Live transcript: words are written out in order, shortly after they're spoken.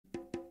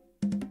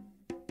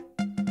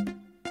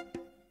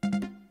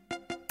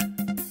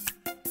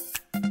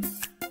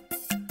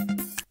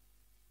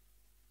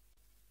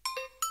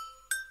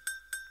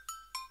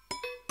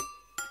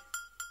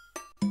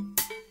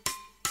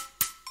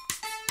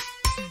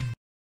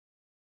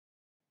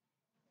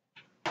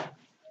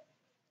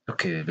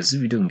Okay, በዚህ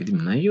ቪዲዮ እንግዲህ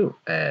የምናየው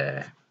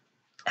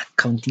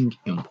አካውንቲንግ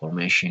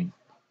ኢንፎርሜሽን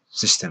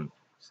ሲስተም።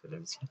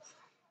 ስለዚህ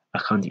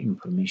አካውንቲንግ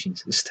ኢንፎርሜሽን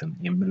ሲስተም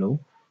የሚለው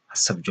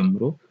ሀሳብ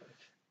ጀምሮ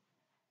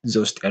እዛ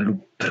ውስጥ ያሉ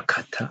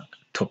በርካታ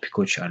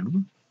ቶፒኮች አሉ።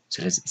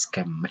 ስለዚህ እስከ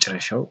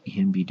መጨረሻው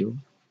ይህን ቪዲዮ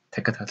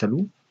ተከታተሉ።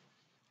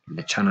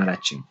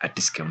 ለቻናላችን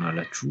አዲስ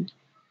ከሆናችሁ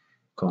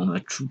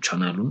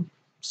ቻናሉን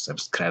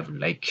ሰብስክራይብ፣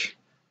 ላይክ፣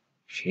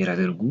 ሼር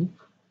አድርጉ።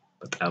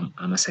 በጣም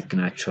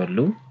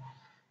አመሰግናችኋለሁ።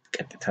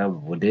 ቀጥታ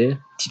ወደ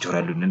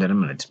ቲዩቶሪያሉ እንሄዳለን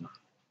ማለት ነው።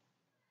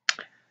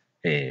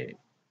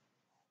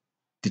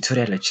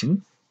 ቲዩቶሪያላችን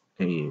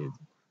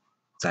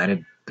ዛሬ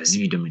በዚህ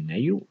ቪዲዮ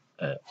የምናየው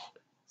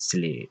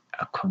ስለ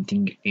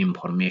አካውንቲንግ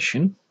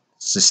ኢንፎርሜሽን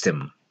ሲስተም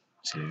ነው።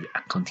 ስለዚህ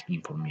አካውንቲንግ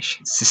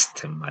ኢንፎርሜሽን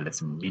ሲስተም ማለት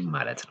ምን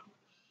ማለት ነው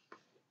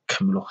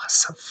ከምለው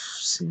ሀሳብ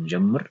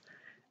ስንጀምር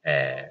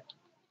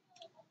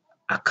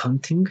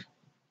አካውንቲንግ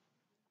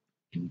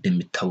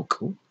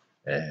እንደምታውቀው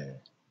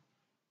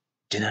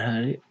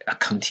ጀነራሊ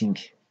አካውንቲንግ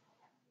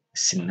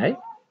ስናይ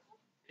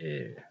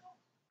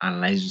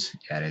አናላይዝ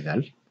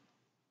ያደርጋል፣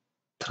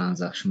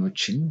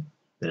 ትራንዛክሽኖችን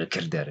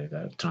ሪከርድ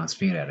ያደርጋል፣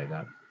 ትራንስፌር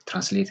ያደርጋል፣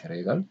 ትራንስሌት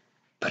ያደርጋል፣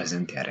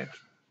 ፕሬዘንት ያደርጋል።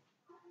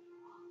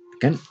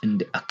 ግን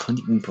እንደ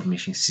አካውንቲንግ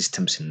ኢንፎርሜሽን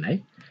ሲስተም ስናይ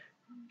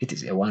it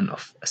is one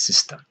of a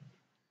system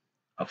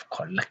of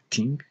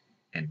collecting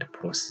and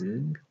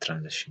processing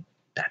transaction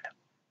data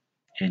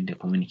and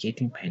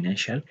communicating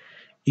financial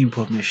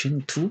information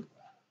to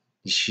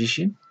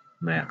decision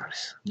makers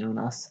known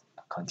as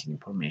accounting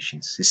information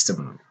system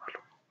ነው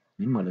የሚባለው።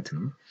 ምን ማለት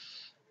ነው?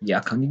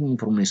 የአካውንቲንግ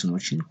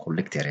ኢንፎርሜሽኖችን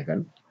ኮሌክት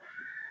ያደርጋል።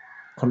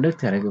 ኮሌክት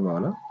ያደረገ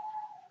በኋላ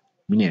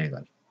ምን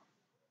ያደርጋል?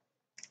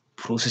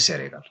 ፕሮሰስ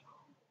ያደርጋል።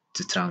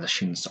 the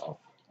transactions of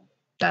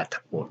data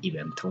or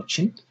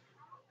ኢቨንቶችን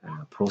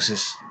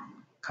ፕሮሰስ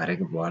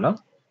ካደረገ በኋላ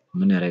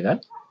ምን ያደርጋል?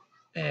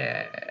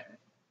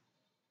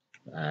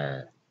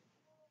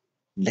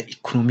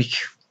 ለኢኮኖሚክ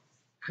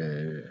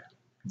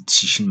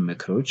ዲሲሽን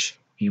ሜከሮች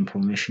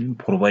ኢንፎርሜሽን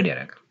ፕሮቫይድ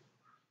ያደርጋል።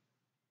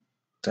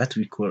 that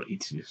we call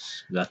it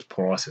that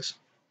process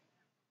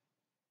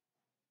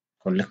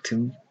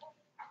collecting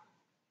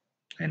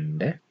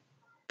and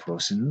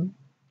processing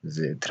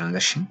the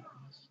transaction,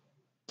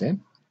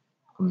 then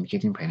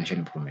communicating financial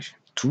information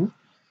to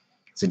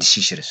the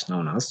decisions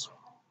known as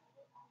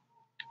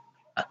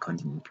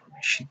accounting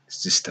information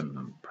system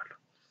ነው የሚባለው።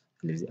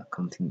 ስለዚህ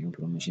አካውንቲንግ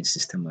ኢንፎርሜሽን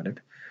ሲስተም ማለት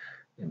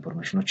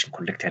ኢንፎርሜሽኖችን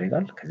ኮሌክት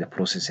ያደርጋል፣ ከዛ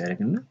ፕሮሰስ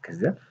ያደርግና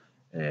ከዛ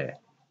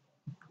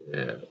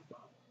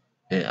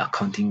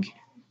አካውንቲንግ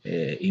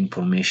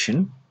ኢንፎርሜሽን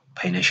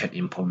ፋይናንሻል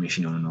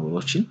ኢንፎርሜሽን የሆኑ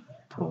ነገሮችን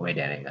ፕሮቫይድ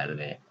ያደርጋል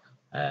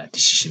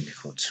ዲሲሽን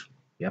ሜከሮች።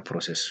 ያ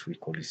ፕሮሰስ ዊ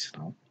ኮል ኢት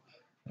ነው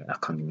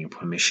አካውንቲንግ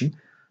ኢንፎርሜሽን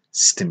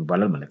ሲስተም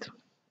ይባላል ማለት ነው።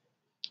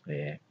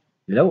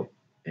 ሌላው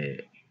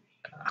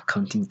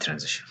አካውንቲንግ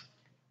ትራንዛክሽን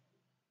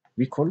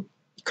ዊ ኮል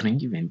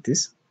ኢኮኖሚክ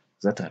ኢቨንትስ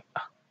that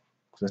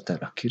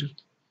are occur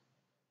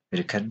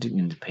recording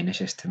in the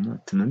financial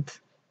statement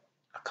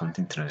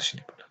accounting transaction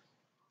ይባላል።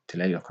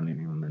 የተለያዩ ኢኮኖሚ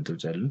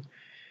ኢቨንቶች አሉ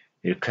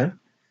recur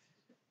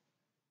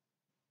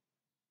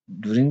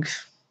during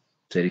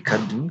the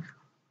recording,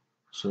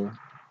 so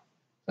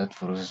that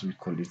process we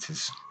call it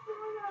is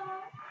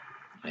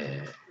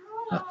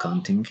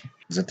accounting.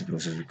 That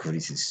process we call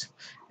it is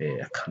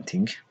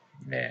accounting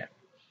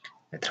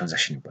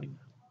transaction ይባላል።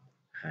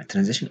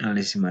 transaction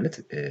analysis ማለት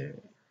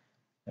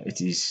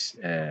it is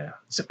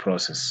the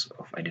process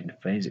of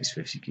identifying the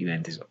specific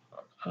events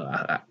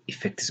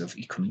effects of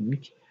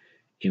economic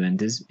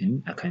events in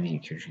accounting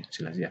equation።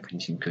 ስለዚህ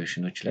accounting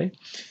equationዎች ላይ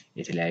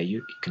የተለያዩ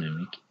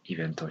ኢኮኖሚክ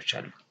ኢቨንቶች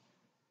አሉ።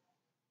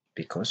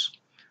 because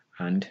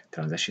አንድ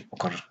ትራንዛክሽን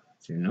ኦከር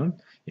ሲሆን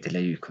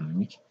የተለያዩ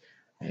ኢኮኖሚክ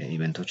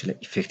ኢቨንቶች ላይ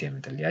ኢፌክት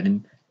ያመጣል። ያንን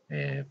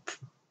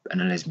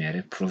አናላይዝ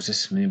የሚያደርግ ፕሮሰስ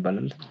ምን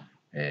ይባላል?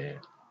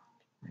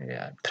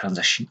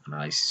 ትራንዛክሽን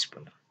አናላይሲስ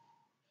ይባላል።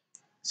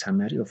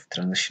 ሳመሪ ኦፍ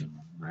ትራንዛክሽን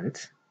ማለት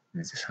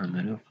እዚህ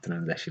ሳመሪ ኦፍ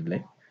ትራንዛክሽን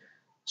ላይ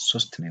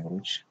ሶስት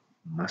ነገሮች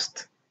ማስት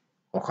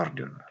ኦከርድ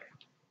ይሆናል።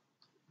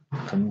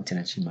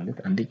 ኮሚኒኬሽን ማለት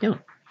አንደኛው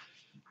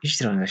each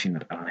transaction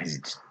are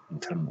analyzed in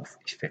terms of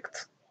effect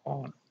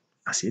on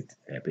asset,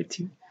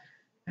 liability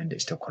and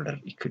stockholder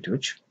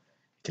equityዎች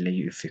የተለያዩ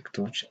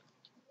ኢፌክቶች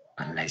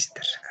አናላይዝ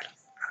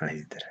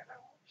ይደረጋል።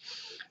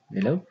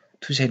 ሌላው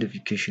two side of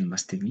equation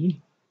must be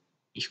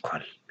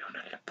equal መሆን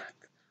አለበት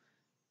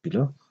ብሎ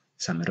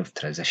summary of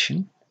transaction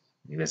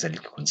በዛ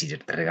ልክ ኮንሲደር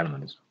ይደረጋል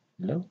ማለት ነው።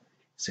 ሌላው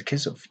the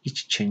case of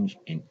each change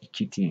in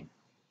equity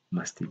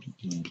must be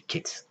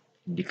indicate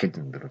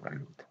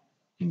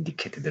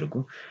ተደርጎ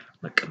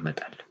መቀመጥ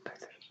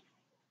አለበት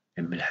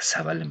የሚል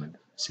ሀሳብ አለ ማለት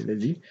ነው።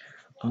 ስለዚህ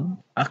አሁን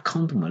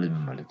አካውንት ማለት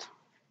ምን ማለት ነው?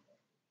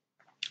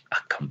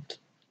 አካውንት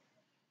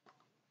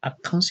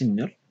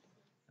ሲኖር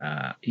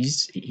is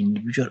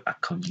individual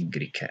accounting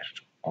record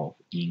of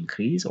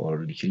increase or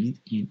decrease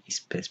in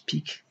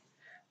specific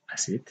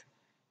asset,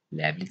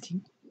 liability,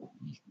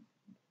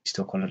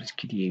 stockholder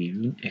equity,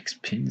 revenue,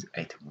 expense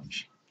items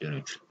ሊሆኑ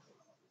ይችላሉ።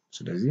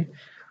 ስለዚህ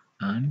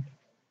አንድ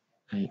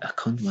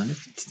አካውንት ማለት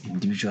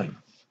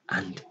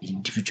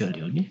ኢንዲቪጁዋል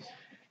የሆነ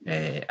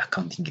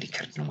አካውንቲንግ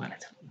ሪከርድ ነው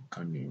ማለት ነው።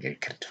 አካውንቲንግ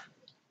ሪከርድ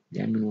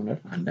ያምን ሆነ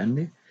አንዳንዴ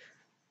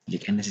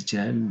ሊቀንስ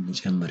ይችላል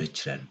ሊጨምር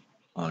ይችላል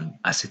አሁን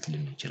አሴት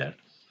ሊሆን ይችላል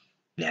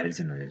ሊያቢሊቲ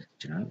ነው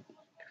ይችላል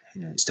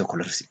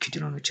ስቶክሆልደርስ ኢኩዊቲ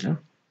ነው ይችላል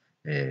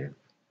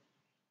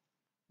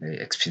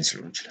ኤክስፔንስ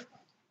ሊሆን ይችላል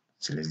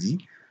ስለዚህ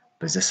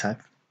በዛ ሰዓት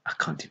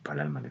አካውንት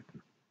ይባላል ማለት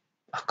ነው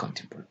አካውንት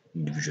ይባላል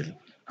ኢንዲቪጁዋል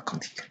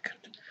አካውንቲንግ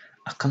ሪከርድ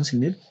አካውንት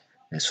ስንል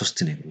ሶስት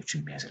ነገሮችን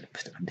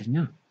የሚያዘለበት አንደኛ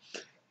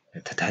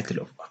ታይትል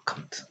ኦፍ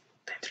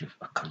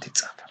አካውንት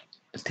ይጻፋል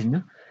ሁለተኛ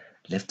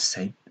ሌፍት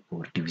ሳይድ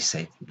ኦር ዲቪ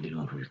ሳይድ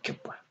ሊኖረው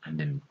ይገባል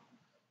አንደኛ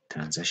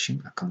ትራንዛክሽን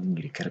አካውንቲንግ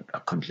ሪከርድ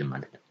አካውንት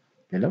ለማለት ነው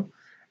ሌላው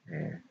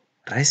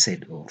ራይት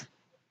ሳይድ ኦር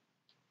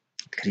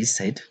ክሬዲት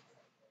ሳይድ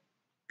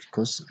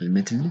because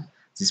ultimately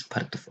this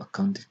part of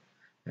account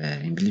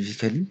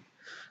empirically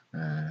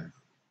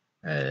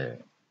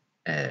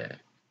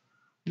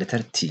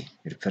letter T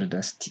referred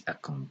as T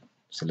account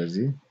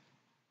ስለዚህ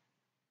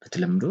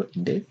በተለምዶ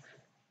እንደ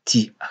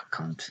ቲ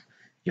አካውንት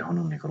የሆኑ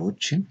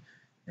ነገሮችን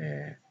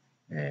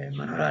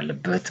መኖር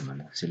አለበት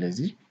ማለት ነው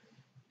ስለዚህ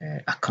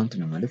አካውንት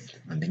ነው ማለት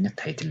አንደኛ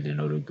ታይትል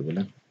ሊኖረው ይገባል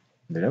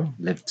ሌላው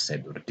ሌፍት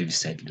ሳይድ ኦር ዲቪ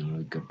ሳይድ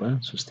ሊኖረው ይገባል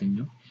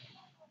ሶስተኛው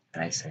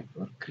ራይት ሳይድ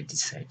ኦር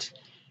ክሬዲት ሳይድ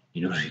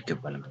ሊኖረው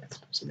ይገባል ማለት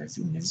ነው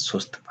ስለዚህ እነዚህ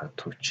ሶስት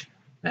ፓርቶች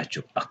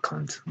ናቸው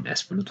አካውንት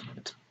የሚያስብሉት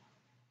ማለት ነው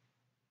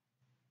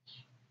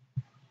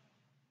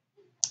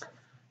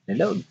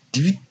ሌላው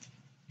ዲቪት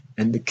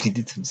and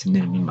ክሬዲት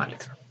ስንል ምን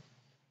ማለት ነው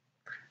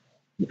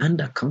የአንድ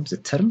አካውንት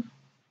ተርም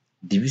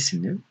ዲቪት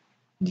ስንል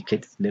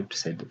indicate left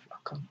side of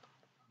account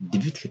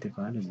ዲቪት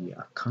ከተባለ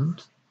የአካውንት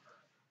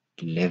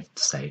ሌፍት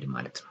ሳይድ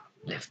ማለት ነው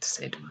ሌፍት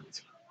ሳይድ ማለት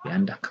ነው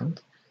የአንድ አካውንት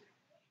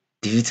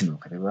ዲቪት ነው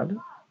ከተባለ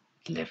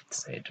ሌፍት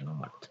ሳይድ ነው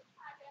ማለት ነው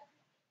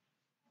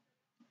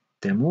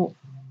ደግሞ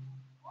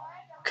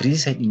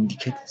ክሬዲት ሳይድ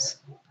ኢንዲኬትስ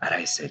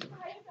ራይት ሳይድ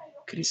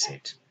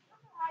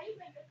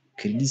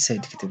ክሬዲት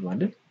ሳይድ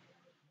ከተባለ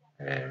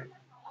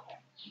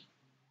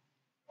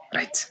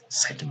ራይት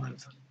ሳይድ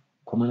ማለት ነው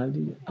ኮመናሊ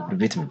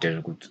አብሪቬት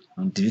የሚደረጉት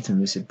አሁን ዲቪት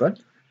ነው ሲባል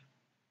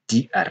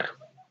ዲአር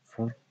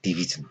ፎር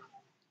ዲቪት ነው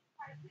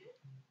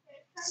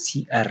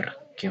ሲአር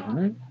ከሆነ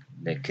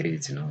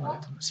ለክሬዲት ነው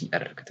ማለት ነው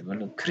ሲአር ከተባለ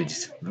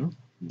ክሬዲት ነው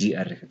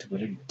ዲአር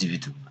ከተባለ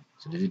ዲቪት ነው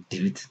ስለዚህ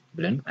ዲቪት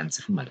ብለን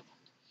አንጽፍም ማለት ነው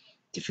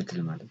ዲቪት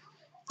ማለት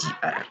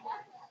ዲአር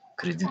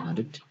ክሬዲት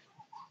ማለት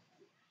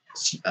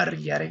ሲአር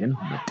ያረጋን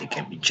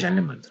መጠቀም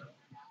እንችላለን ማለት ነው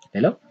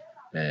ሌላው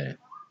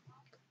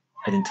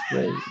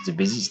identify the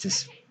basic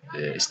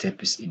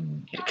steps in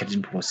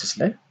recording process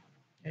ላይ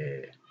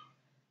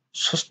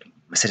ሶስት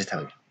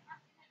መሰረታዊ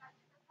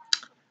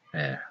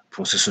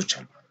ፕሮሰሶች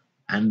አሉ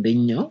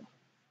አንደኛው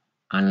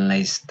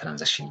አናላይዝ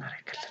ትራንዛክሽን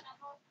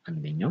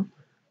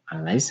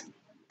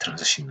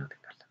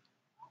እናደርጋለን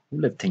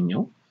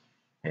ሁለተኛው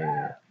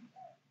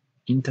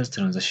ኢንተር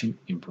ትራንዛክሽን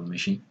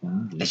ኢንፎርሜሽን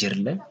ሌጀር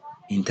ላይ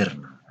ኢንተር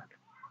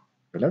እናደርጋለን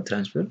ሌላው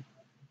ትራንስፈር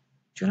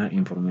journal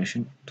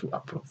information to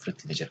appropriate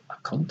ledger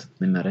account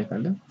ምን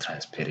እናደርጋለን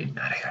ትራንስፈር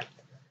እናደርጋለን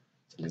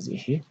ስለዚህ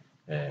ይሄ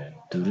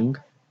during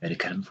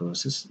recurrent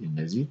process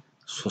እነዚህ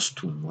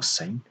ሶስቱን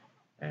ወሳኝ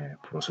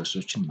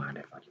ፕሮሰሶችን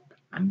ማለፍ አለበት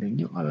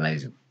አንደኛው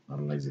አናላይዝ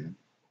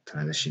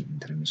ትራንዛክሽን in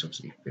terms of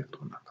effect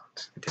on account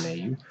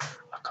የተለያዩ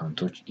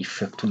አካውንቶች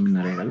ኢፌክቱን ምን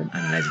እናደርጋለን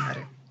አናላይዝ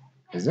እናደርጋለን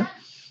ከዛ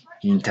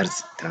ኢንተር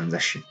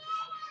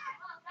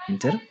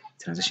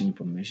ትራንዛክሽን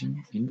ኢንፎርሜሽን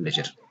in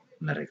ledger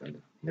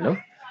እናደርጋለን ሌላው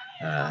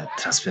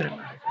transfer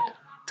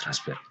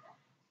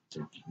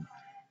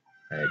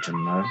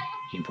journal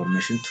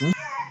information to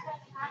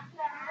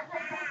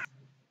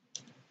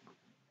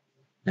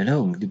ሌላው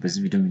እንግዲህ በዚህ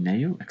ቪዲዮ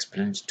የምናየው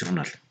ኤክስፕሌን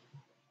ጆርናል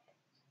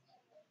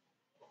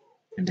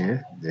እንደ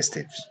the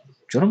steps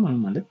ጆርናል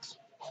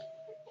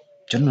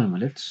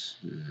ማለት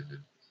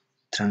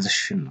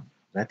ትራንዛክሽን ነው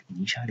that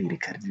initially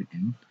recorded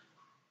in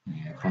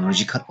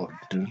chronological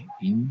order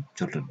in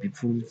journal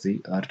before they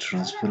are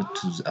transferred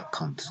to the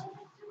account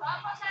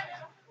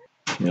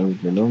ያው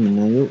ሌላው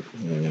የምናየው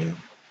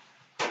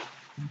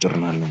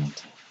ጆርናል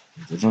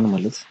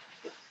ማለት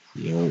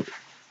ያው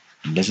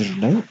ሌጀር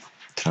ላይ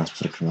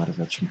ትራንስፈር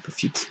ከማድረጋችን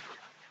በፊት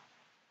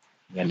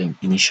ያለን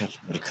ኢኒሺያል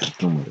ሪከርድ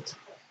ነው ማለት ነው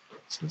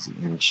ስለዚህ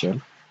ኢኒሺያል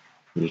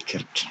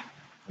ሪከርድ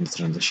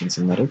ትራንዛክሽን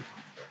ስናደርግ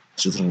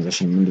እሱ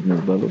ትራንዛክሽን ምንድን ነው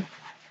የሚባለው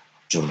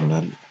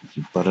ጆርናል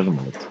ይባላል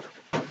ማለት ነው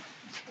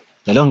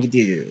ሌላው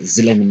እንግዲህ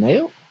እዚህ ላይ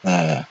የምናየው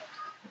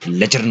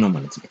ሌጀር ነው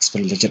ማለት ነው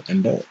ኤክስፐርት ሌጀር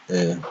እንደ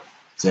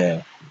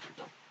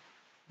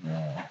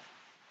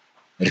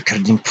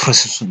recording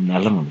process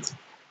እናለ ማለት ነው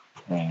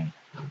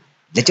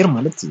ledger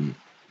ማለት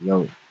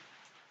ያው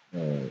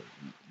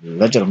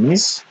ledger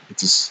means it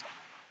is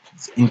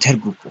the entire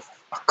group of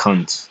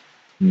accounts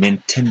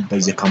maintained by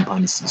the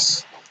companies is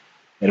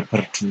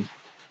referred to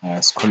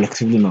as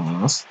collectively known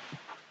as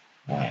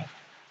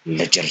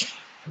ledger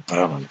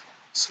ይባላል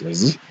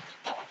ስለዚህ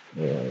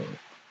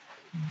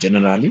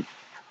generally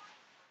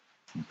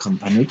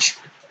companies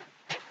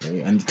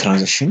and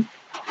transaction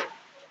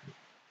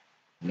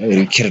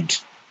record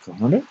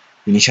ከሆነ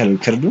ኢኒሺያል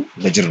ሪከርዱ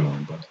ሌጀር ነው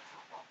ማለት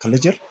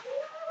ከሌጀር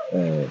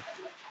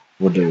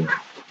ወደ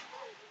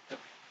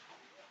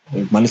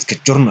ማለት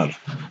ከጆርናል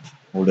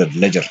ወደ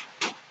ሌጀር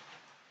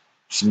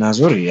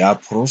ስናዞር ያ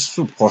ፕሮሰሱ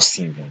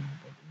ፖስቲንግ ነው።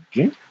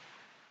 ግን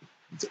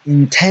the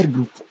entire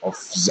group of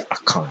the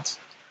account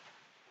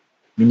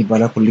ምን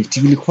ይባላል?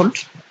 collectively called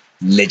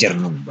ledger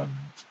ነው የሚባለው።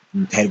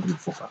 entire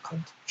group of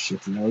accounts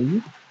የተለያዩ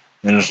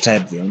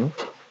entire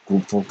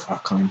group of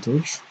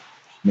accounts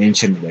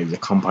mentioned by the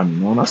company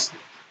known as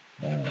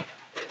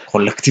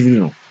collectively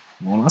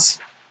known as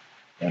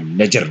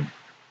ledger ነው።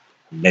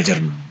 ledger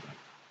ነው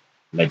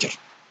ledger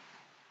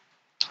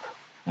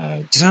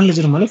general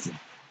ledger ማለት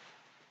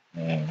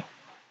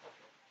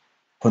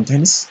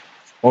contains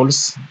all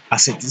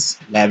assets,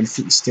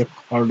 liability,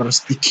 stakeholders,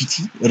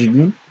 equity,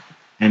 revenue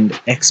and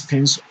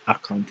expense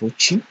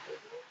አካውንቶችን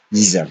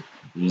ይይዛል።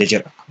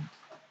 ledger account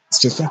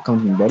ስቴትመንት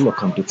አካውንት የሚባሉ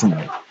አካውንቶቹ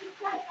ማለት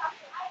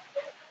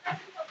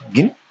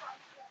ግን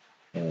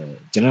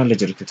general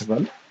ledger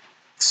ከተባለ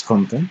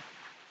contain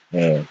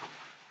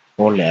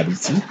all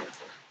liability,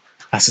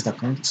 asset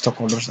account,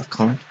 stockholders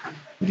account,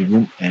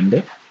 revenue and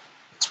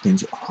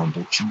expense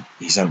አካውንቶችን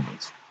ይይዛል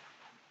ማለት ነው።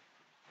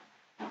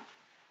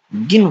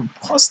 ግን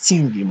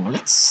posting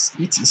ማለት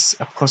it is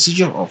a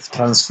procedure of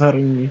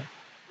transferring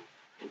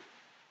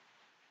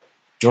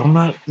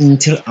journal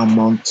entry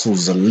amount to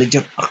the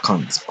ledger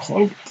account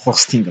called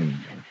posting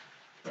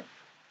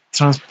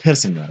transfer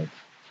ስናደርግ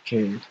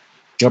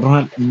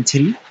journal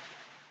entry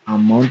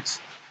amount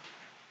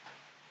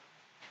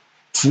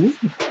to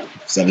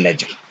the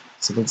ledger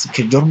ስለዚህ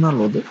ከጆርናል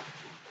ወደ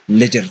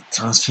ledger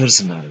transfer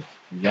ስናደርግ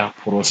ያ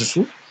ፕሮሰሱ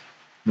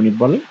ምን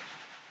ይባላል?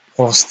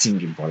 posting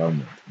ይባላል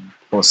ማለት ነው።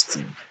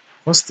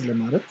 post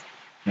ለማለት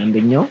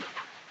አንደኛው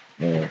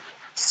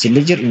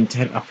ledger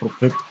enter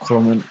appropriate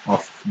column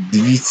of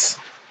debit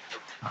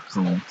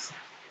account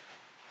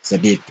the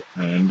date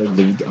and the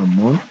debit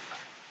amount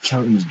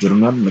shall in the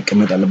journal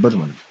መቀመጥ አለበት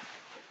ማለት ነው።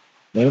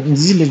 in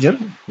this ledger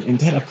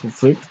enter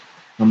appropriate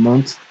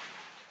amount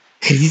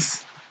credit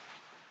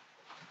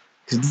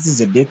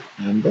the date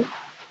and the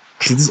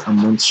credit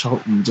amount shall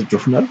in the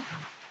journal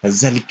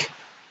በዛ ልክ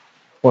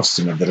ፖስት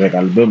መደረግ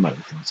አለበት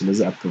ማለት ነው።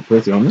 ስለዚህ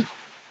appropriate የሆነ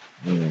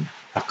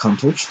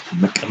አካውንቶች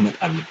መቀመጥ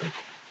አለበት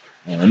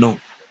ነው።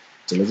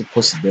 ስለዚህ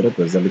ፖስት ሲደረግ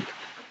በዛ ልክ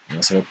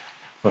መሰረት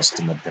ፖስት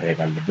መደረግ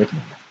አለበት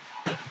ማለት ነው።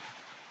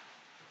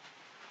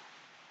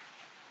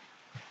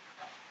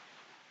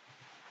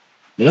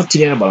 ሌላው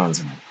ትሪያል ባላንስ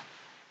ነው።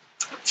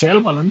 ትሪያል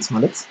ባላንስ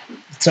ማለት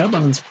ትሪያል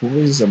ባላንስ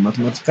provides the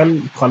mathematical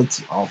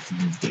equality of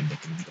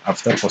dividend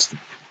after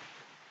posting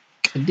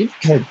ቅድም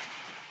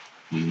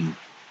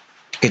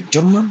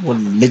ከጆርናል ወደ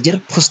ledger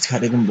ፖስት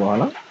ካደረግን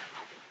በኋላ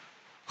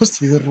ፖስት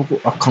የተደረጉ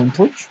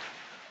አካውንቶች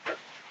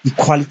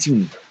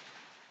ኢኳሊቲውን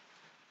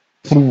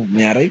ፕሩቭ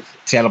የሚያደርግ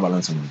ትሪያል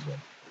ባላንስ ነው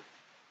የሚባለው።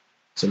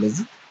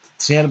 ስለዚህ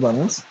ትሪያል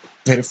ባላንስ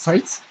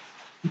verifies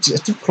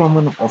the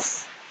column of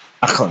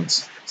accounts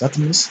that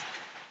means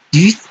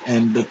debit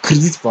and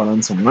credit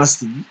balance must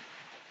be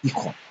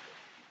equal.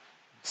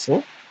 so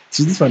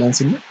credit balance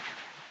እና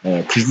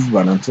credit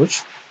ባላንሶች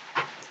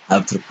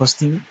after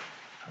posting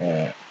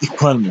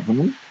ኢኳል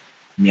መሆኑን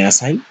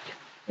የሚያሳይ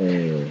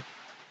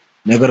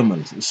ነገር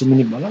ማለት ነው። እሱ ምን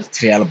ይባላል?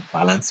 ትሪያል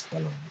ባላንስ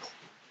ይባላል።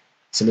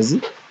 ስለዚህ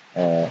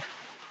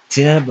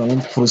ትሪያል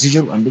ባላንስ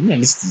ፕሮሲጀሩ አንደኛ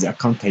ሊስት ዘ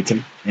አካውንት ታይትል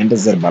ኤንድ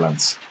ዘር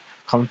ባላንስ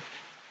አካውንት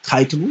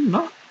ታይትሉ እና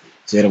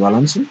ዘር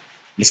ባላንሱን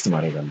ሊስት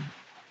ማድረግ አለ።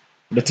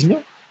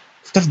 ሁለተኛው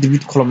ቶታል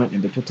ዴቢት ኮለም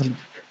ኤንድ ቶታል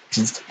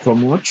ክሬዲት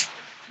ኮለሞች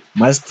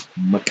ማስት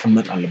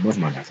መቀመጥ አለበት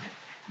ማለት ነው።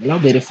 ሌላው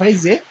ቬሪፋይ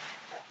ዘ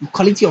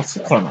ኢኳሊቲ ኦፍ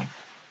ቱ ኮለም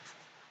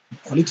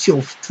ኢኳሊቲ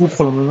ኦፍ ቱ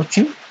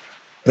ኮለሞችን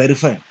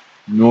ቬሪፋይ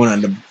መሆን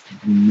አለበት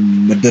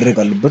መደረግ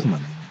አለበት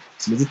ማለት ነው።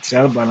 ስለዚህ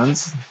ትሪያል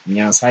ባላንስ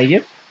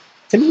የሚያሳየው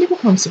ትልቁ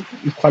ኮንሰፕት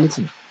ኢኳሊቲ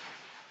ነው።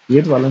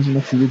 የት ባላንስ እና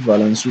ክሬዲት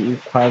ባላንሱ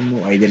ኢኳል ነው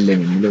አይደለም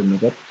የሚለው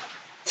ነገር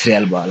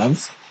ትሪያል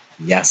ባላንስ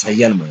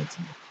ያሳያል ማለት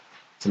ነው።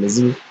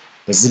 ስለዚህ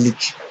በዚህ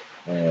ልክ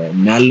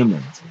እናያለን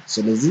ማለት ነው።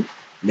 ስለዚህ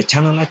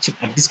ለቻናላችን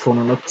አዲስ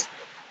ከሆናችሁ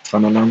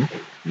ቻናሉን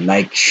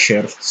ላይክ፣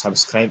 ሼር፣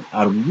 ሰብስክራይብ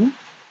አድርጉ።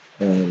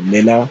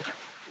 ሌላ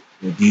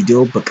ቪዲዮ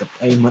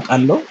በቀጣይ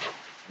እመጣለሁ።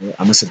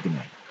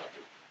 አመሰግናለሁ።